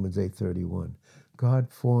Romans 8:31. God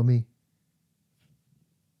for me.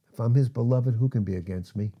 If I'm His beloved, who can be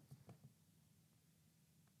against me?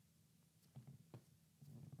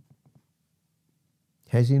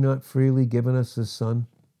 Has He not freely given us His Son?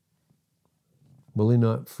 Will He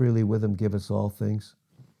not freely with Him give us all things?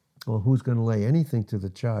 Well, who's going to lay anything to the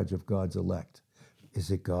charge of God's elect? Is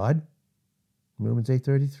it God? Romans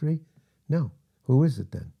 8:33? No. Who is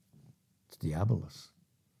it then? It's Diabolus.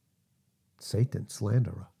 Satan,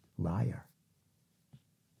 slanderer, liar.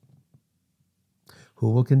 Who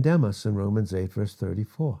will condemn us in Romans 8, verse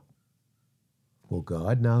 34? Will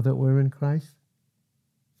God, now that we're in Christ?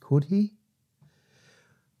 Could he?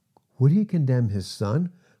 Would he condemn his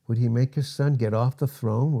son? Would he make his son get off the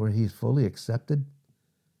throne where he's fully accepted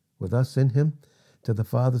with us in him to the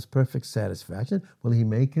Father's perfect satisfaction? Will he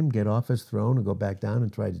make him get off his throne and go back down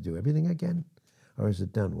and try to do everything again? Or is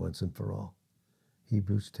it done once and for all?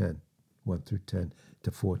 Hebrews 10, 1 through 10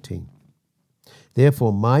 to 14.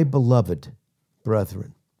 Therefore, my beloved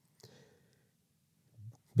brethren,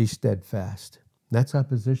 be steadfast. That's our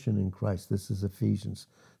position in Christ. This is Ephesians,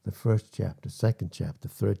 the first chapter, second chapter,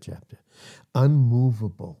 third chapter.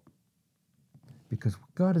 Unmovable. Because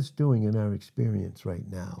what God is doing in our experience right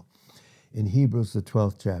now, in Hebrews, the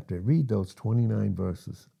 12th chapter, read those 29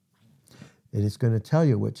 verses. And it's going to tell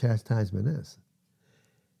you what chastisement is.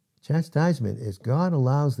 Chastisement is God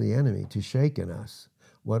allows the enemy to shake in us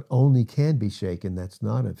what only can be shaken that's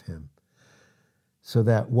not of him. So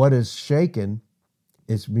that what is shaken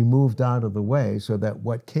is removed out of the way so that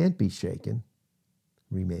what can't be shaken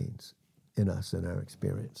remains in us in our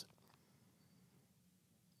experience.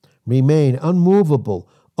 Remain unmovable,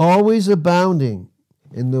 always abounding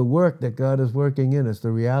in the work that God is working in us,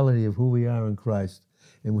 the reality of who we are in Christ.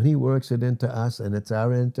 And when he works it into us and it's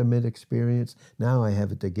our intimate experience, now I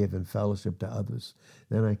have it to give in fellowship to others.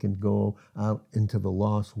 Then I can go out into the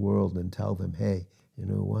lost world and tell them, hey, you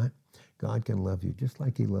know what? God can love you just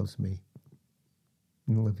like he loves me.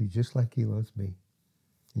 He'll love you just like he loves me.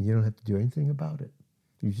 And you don't have to do anything about it.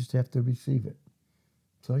 You just have to receive it.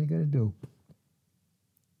 That's all you got to do.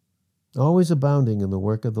 Always abounding in the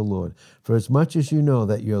work of the Lord, for as much as you know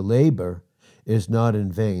that your labor is not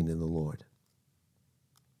in vain in the Lord.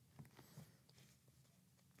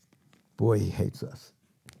 Boy, he hates us.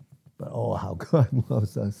 But oh, how God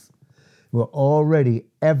loves us. We're already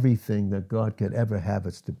everything that God could ever have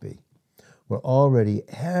us to be. We're already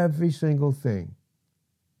every single thing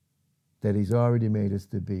that he's already made us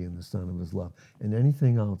to be in the Son of his love. And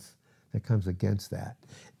anything else that comes against that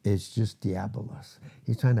is just diabolos.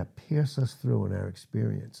 He's trying to pierce us through in our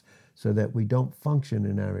experience so that we don't function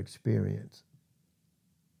in our experience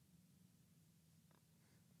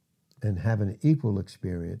and have an equal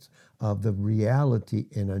experience of the reality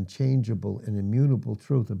and unchangeable and immutable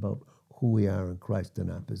truth about who we are in Christ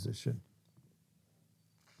in our position.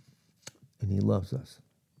 And he loves us.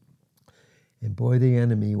 And boy, the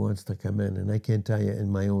enemy wants to come in. And I can't tell you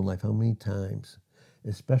in my own life how many times,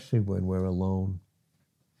 especially when we're alone,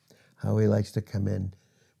 how he likes to come in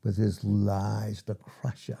with his lies to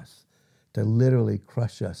crush us, to literally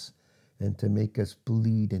crush us and to make us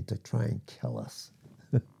bleed and to try and kill us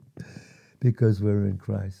because we're in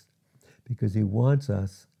Christ. Because he wants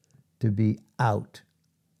us to be out.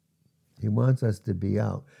 He wants us to be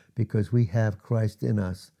out because we have Christ in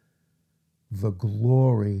us, the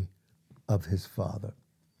glory of his Father.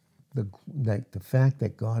 The fact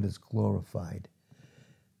that God is glorified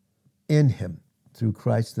in him through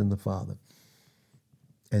Christ and the Father.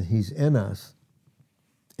 And he's in us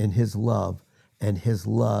in his love, and his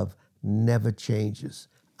love never changes.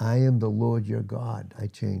 I am the Lord your God, I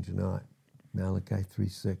change not. Malachi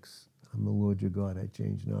 3:6. I'm the Lord your God, I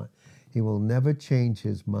change not. He will never change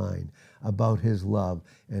his mind about his love,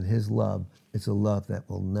 and his love is a love that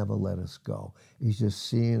will never let us go. He's just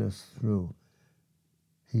seeing us through.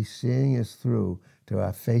 He's seeing us through to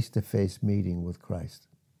our face-to-face meeting with Christ.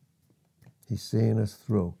 He's seeing us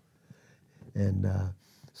through. And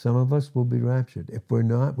some of us will be raptured. If we're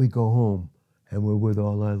not, we go home and we're with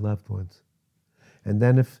all our loved ones. And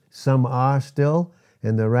then if some are still,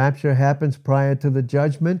 and the rapture happens prior to the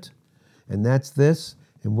judgment, and that's this,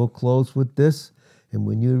 and we'll close with this. And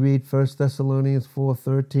when you read 1 Thessalonians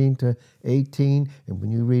 4:13 to 18, and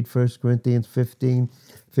when you read 1 Corinthians 15,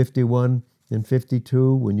 51 and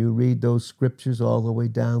 52, when you read those scriptures all the way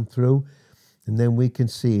down through, and then we can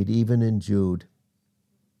see it even in Jude.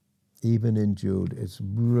 Even in Jude. It's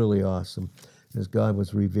really awesome as God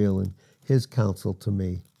was revealing his counsel to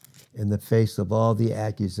me in the face of all the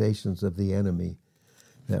accusations of the enemy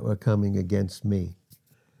that were coming against me.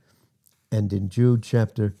 And in Jude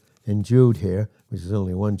here, which is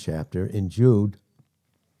only one chapter, in Jude,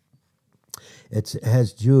 it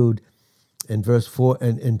has Jude in verse 4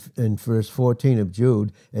 and in verse 14 of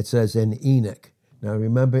Jude, it says in Enoch. Now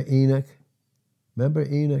remember Enoch? Remember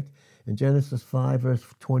Enoch? In Genesis 5, verse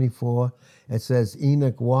 24, it says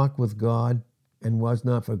Enoch walked with God and was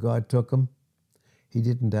not, for God took him. He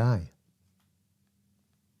didn't die.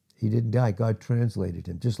 He didn't die. God translated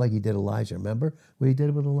him, just like he did Elijah. Remember what he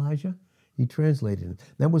did with Elijah? He translated him.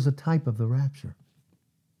 That was a type of the rapture.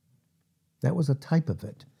 That was a type of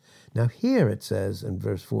it. Now here it says in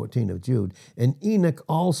verse 14 of Jude, and Enoch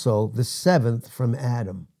also, the seventh from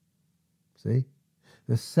Adam. See?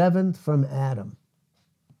 The seventh from Adam.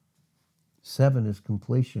 7 is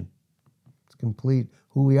completion. It's complete.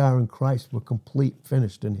 Who we are in Christ, we're complete,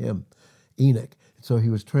 finished in him. Enoch. So he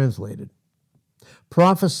was translated.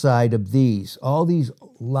 Prophesied of these, all these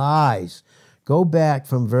lies. Go back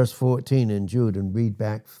from verse 14 in Jude and read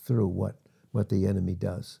back through what the enemy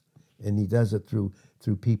does. And he does it through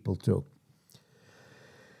people too.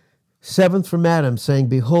 7th from Adam, saying,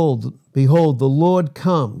 Behold, the Lord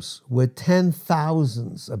comes with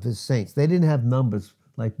 10,000s of his saints. They didn't have numbers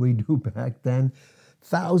like we do back then.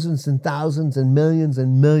 Thousands and thousands and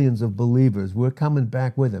millions of believers. We're coming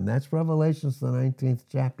back with him. That's Revelations, the 19th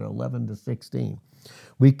chapter, 11 to 16.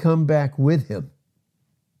 We come back with him.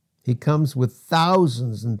 He comes with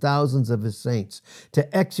thousands and thousands of his saints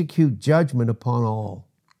to execute judgment upon all.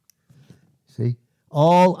 See?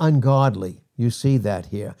 All ungodly. You see that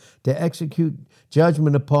here. To execute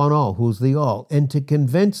judgment upon all. Who's the all? And to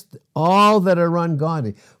convince all that are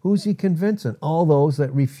ungodly. Who's he convincing? All those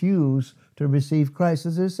that refuse to receive Christ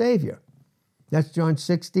as their Savior. That's John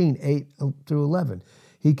 16, 8 through 11.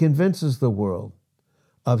 He convinces the world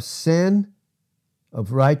of sin,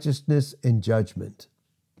 of righteousness, and judgment.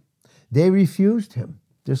 They refused him,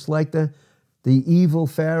 just like the evil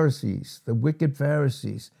Pharisees, the wicked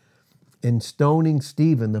Pharisees, in stoning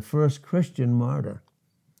Stephen, the first Christian martyr.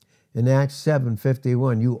 In Acts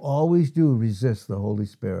 7:51, you always do resist the Holy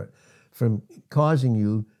Spirit from causing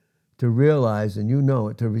you to realize, and you know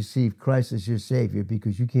it, to receive Christ as your Savior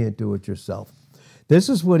because you can't do it yourself. This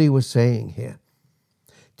is what he was saying here.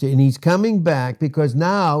 And he's coming back because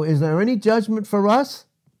now, is there any judgment for us?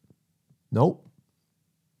 Nope.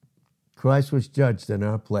 Christ was judged in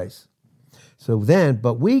our place. So then,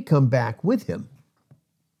 but we come back with him.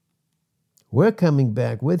 We're coming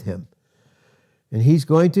back with him. And he's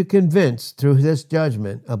going to convince through this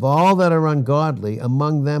judgment of all that are ungodly,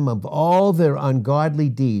 among them of all their ungodly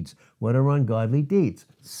deeds. What are ungodly deeds?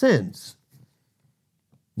 Sins.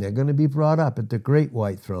 They're going to be brought up at the great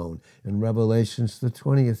white throne in Revelations, the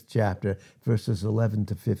 20th chapter, verses 11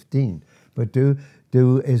 to 15. But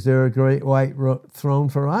is there a great white throne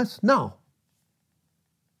for us? No.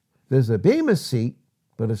 There's a bema seat,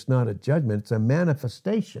 but it's not a judgment. It's a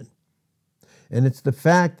manifestation. And it's the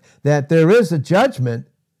fact that there is a judgment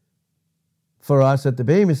for us at the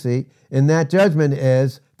bema seat, and that judgment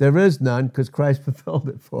is there is none because Christ fulfilled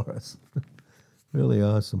it for us. Really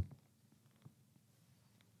awesome.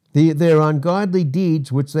 Their ungodly deeds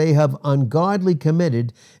which they have ungodly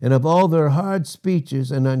committed, and of all their hard speeches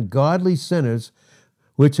and ungodly sinners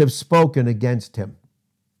which have spoken against him.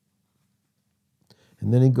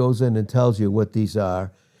 And then he goes in and tells you what these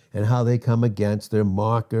are and how they come against. They're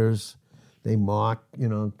mockers. They mock,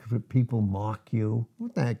 people mock you.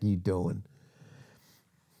 What the heck are you doing?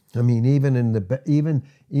 I mean, even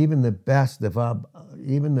the best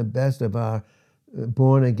of our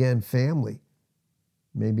born again family,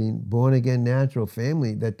 maybe born again natural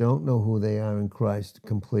family that don't know who they are in Christ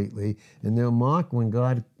completely, and they'll mock when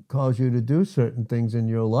God calls you to do certain things in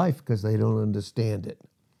your life because they don't understand it.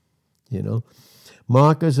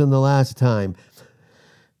 Mockers in the last time.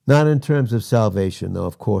 Not in terms of salvation, though,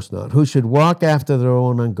 of course not. Who should walk after their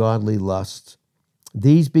own ungodly lusts.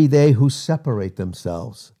 These be they who separate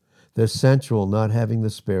themselves. They're sensual, not having the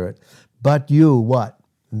Spirit. But you, what?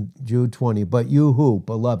 Jude 20. But you who?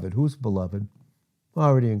 Beloved. Who's beloved?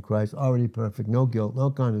 Already in Christ, already perfect, no guilt, no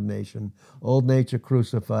condemnation, old nature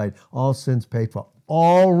crucified, all sins paid for.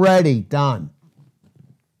 Already done.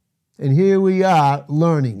 And here we are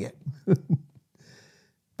learning it.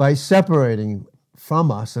 By separating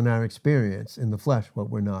from us in our experience in the flesh what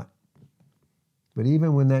we're not. But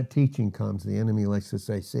even when that teaching comes, the enemy likes to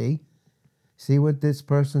say, see what this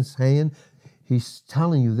person's saying? He's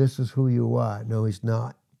telling you this is who you are. No, he's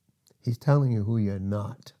not. He's telling you who you're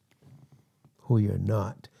not. Who you're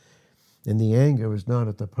not. And the anger is not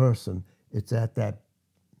at the person, it's at that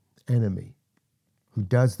enemy who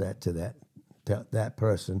does that to that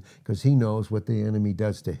person because he knows what the enemy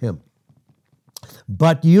does to him.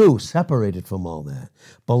 But you, separated from all that,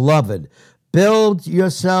 beloved, build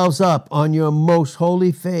yourselves up on your most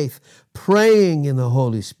holy faith, praying in the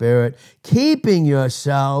Holy Spirit, keeping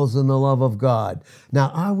yourselves in the love of God. Now,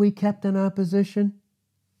 are we kept in our position?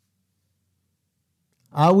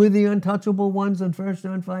 Are we the untouchable ones in 1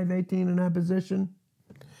 John 5:18 in our position?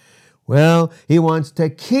 Well, he wants to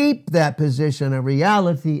keep that position a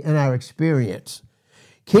reality in our experience.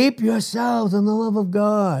 Keep yourselves in the love of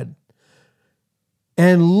God.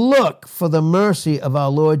 And look for the mercy of our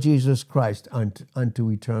Lord Jesus Christ unto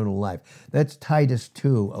eternal life. That's Titus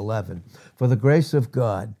 2:11. For the grace of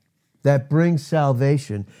God that brings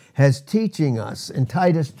salvation has teaching us in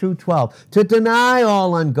Titus 2:12 to deny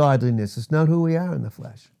all ungodliness. It's not who we are in the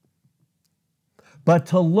flesh. but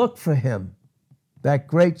to look for him, that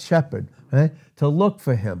great shepherd, right? To look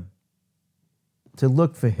for him. To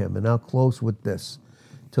look for him. And I'll close with this.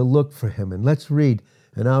 To look for him. And let's read,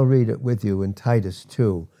 and I'll read it with you in Titus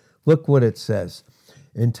 2. Look what it says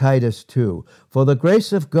in Titus 2. For the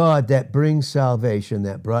grace of God that brings salvation,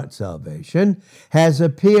 that brought salvation, has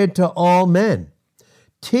appeared to all men,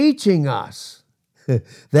 teaching us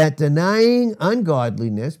that denying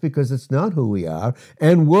ungodliness, because it's not who we are,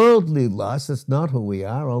 and worldly lust, it's not who we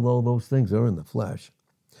are, although those things are in the flesh,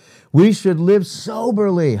 we should live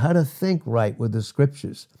soberly, how to think right with the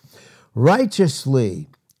scriptures, righteously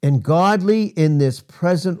and godly in this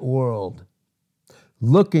present world,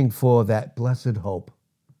 looking for that blessed hope.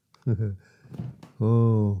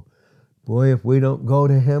 Oh, boy, if we don't go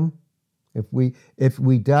to him, if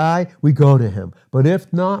we die, we go to him. But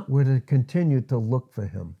if not, we're to continue to look for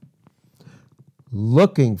him,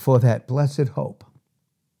 looking for that blessed hope,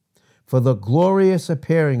 for the glorious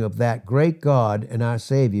appearing of that great God and our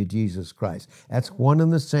Savior, Jesus Christ. That's one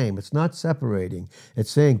and the same. It's not separating.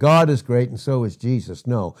 It's saying God is great and so is Jesus.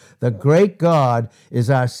 No, the great God is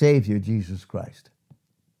our Savior, Jesus Christ,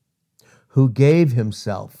 who gave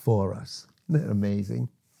himself for us. Isn't that amazing?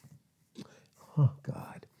 Oh,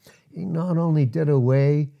 God. He not only did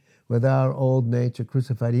away with our old nature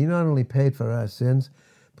crucified, he not only paid for our sins,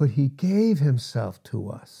 but he gave himself to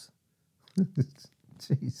us.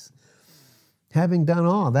 Jeez. Having done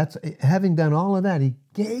all of that, he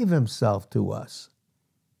gave himself to us,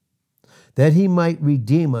 that he might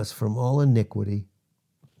redeem us from all iniquity,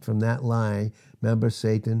 from that lie. Remember,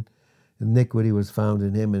 Satan, iniquity was found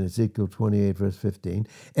in him in Ezekiel 28, verse 15,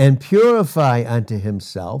 and purify unto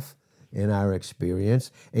himself, in our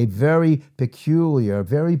experience, a very peculiar,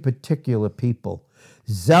 very particular people,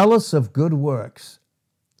 zealous of good works.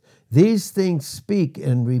 These things speak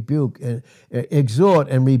and rebuke and exhort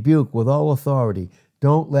and rebuke with all authority.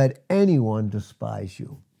 Don't let anyone despise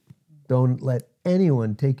you. Don't let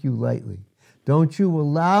anyone take you lightly. Don't you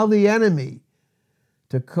allow the enemy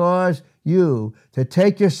to cause you to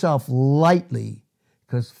take yourself lightly,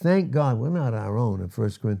 because thank God we're not our own in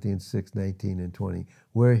 1 Corinthians 6, 19 and 20.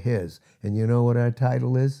 We're his. And you know what our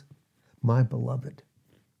title is? My beloved.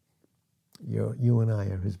 You and I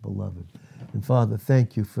are his beloved. And Father,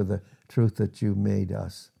 thank you for the truth that you made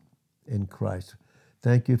us in Christ.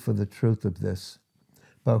 Thank you for the truth of this,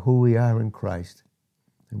 about who we are in Christ.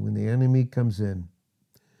 And when the enemy comes in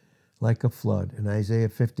like a flood, in Isaiah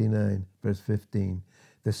 59, verse 15,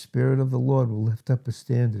 the Spirit of the Lord will lift up a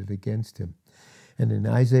standard against him. And in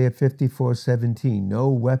Isaiah 54, 17, no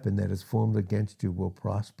weapon that is formed against you will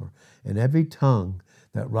prosper, and every tongue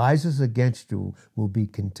that rises against you will be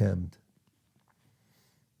condemned.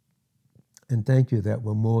 And thank you that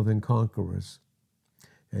we're more than conquerors.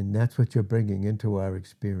 And that's what you're bringing into our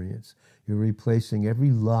experience. You're replacing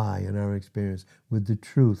every lie in our experience with the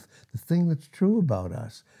truth, the thing that's true about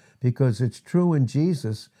us. Because it's true in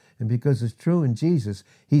Jesus, and because it's true in Jesus,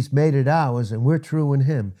 he's made it ours, and we're true in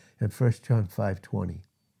him in 1 John 5:20.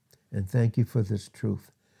 And thank you for this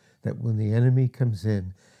truth, that when the enemy comes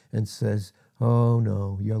in and says, oh,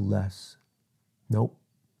 no, you're less. Nope,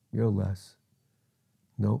 you're less.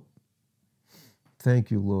 Nope.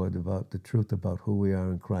 Thank you, Lord, about the truth about who we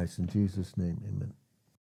are in Christ. In Jesus' name, amen.